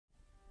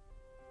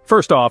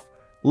First off,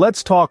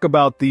 let's talk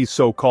about these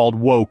so-called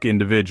woke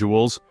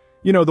individuals.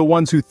 You know, the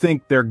ones who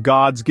think they're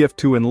God's gift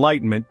to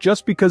enlightenment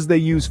just because they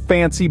use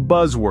fancy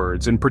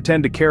buzzwords and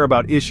pretend to care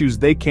about issues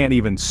they can't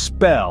even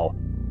spell.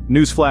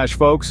 Newsflash,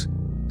 folks.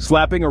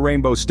 Slapping a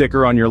rainbow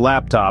sticker on your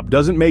laptop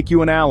doesn't make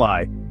you an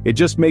ally. It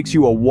just makes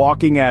you a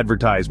walking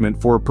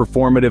advertisement for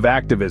performative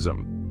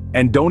activism.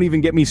 And don't even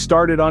get me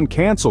started on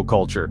cancel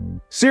culture.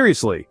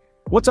 Seriously,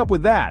 what's up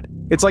with that?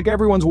 It's like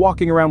everyone's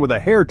walking around with a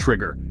hair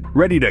trigger,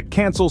 ready to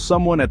cancel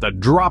someone at the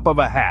drop of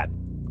a hat.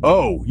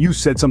 Oh, you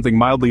said something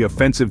mildly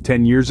offensive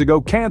 10 years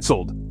ago?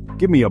 Canceled.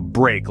 Give me a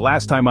break.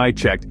 Last time I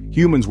checked,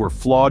 humans were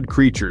flawed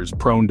creatures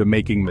prone to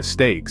making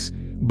mistakes.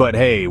 But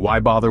hey, why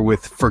bother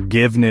with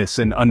forgiveness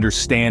and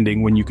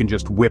understanding when you can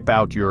just whip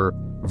out your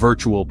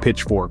virtual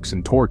pitchforks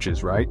and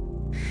torches, right?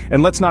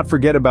 And let's not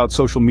forget about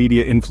social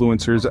media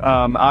influencers.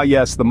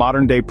 Yes, the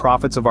modern-day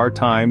prophets of our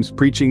times,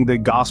 preaching the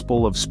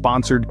gospel of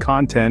sponsored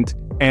content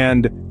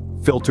and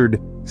filtered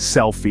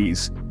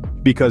selfies.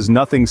 Because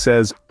nothing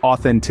says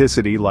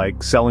authenticity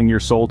like selling your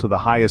soul to the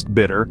highest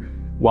bidder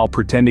while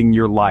pretending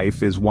your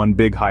life is one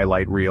big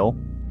highlight reel.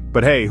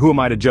 But hey, who am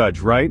I to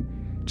judge, right?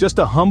 Just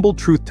a humble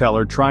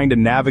truth-teller trying to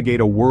navigate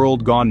a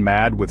world gone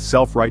mad with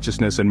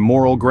self-righteousness and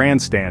moral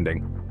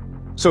grandstanding.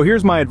 So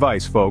here's my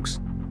advice,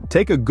 folks.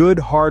 Take a good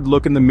hard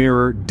look in the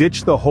mirror,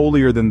 ditch the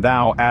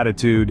holier-than-thou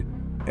attitude,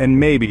 and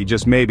maybe,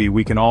 just maybe,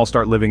 we can all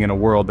start living in a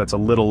world that's a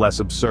little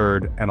less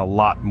absurd and a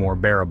lot more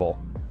bearable.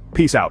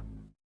 Peace out.